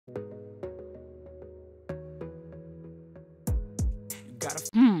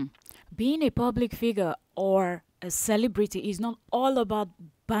Being a public figure or a celebrity is not all about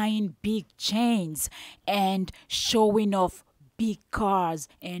buying big chains and showing off big cars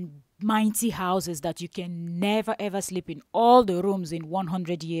and mighty houses that you can never ever sleep in all the rooms in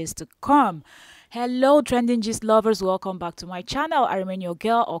 100 years to come. Hello, Trending Gist lovers. Welcome back to my channel. I remain your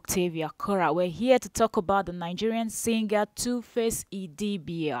girl, Octavia Kora. We're here to talk about the Nigerian singer 2Face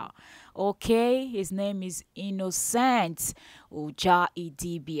Idibia. Okay, his name is Innocent Uja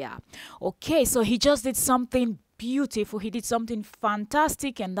Idibia. Okay, so he just did something beautiful. He did something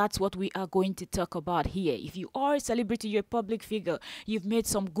fantastic, and that's what we are going to talk about here. If you are a celebrity, you're a public figure, you've made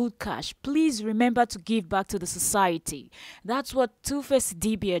some good cash, please remember to give back to the society. That's what 2Face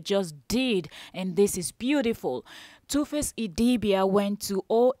Idibia just did, and this is beautiful. 2Face Idibia went to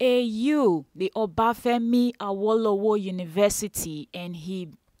OAU, the Obafemi Awolowo University, and he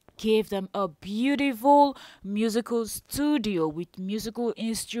gave them a beautiful musical studio with musical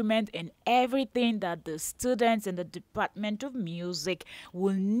instrument and everything that the students in the Department of Music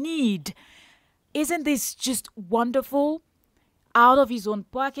will need. Isn't this just wonderful? Out of his own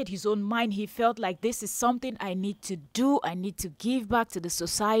pocket, his own mind, he felt like this is something I need to do. I need to give back to the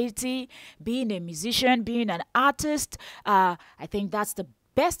society. Being a musician, being an artist, I think that's the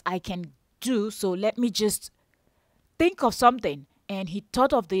best I can do. So let me just think of something. And he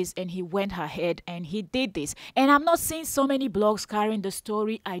thought of this and he went ahead and he did this. And I'm not seeing so many blogs carrying the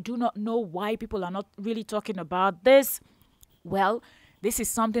story. I do not know why people are not really talking about this. Well, this is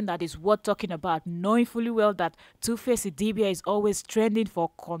something that is worth talking about, knowing fully well that 2Face Idibia is always trending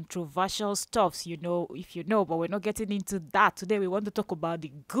for controversial stuffs, you know, if you know, but we're not getting into that. Today we want to talk about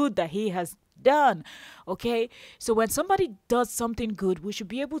the good that he has done. Okay, so when somebody does something good, we should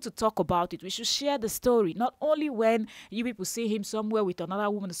be able to talk about it. We should share the story. Not only when you people see him somewhere with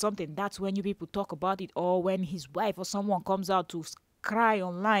another woman or something, that's when you people talk about it, or when his wife or someone comes out to cry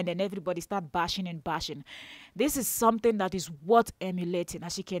online and everybody start bashing and bashing. This is something that is worth emulating,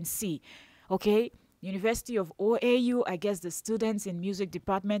 as you can see. Okay, University of OAU, I guess the students in music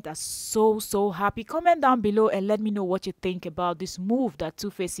department are so happy. Comment down below and let me know what you think about this move that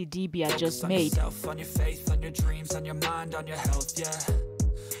 2Face Idibia just made. On your faith, on your dreams, on your mind, on your health, yeah.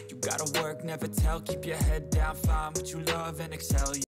 You gotta work, never tell, keep your head down, find what you love and excel.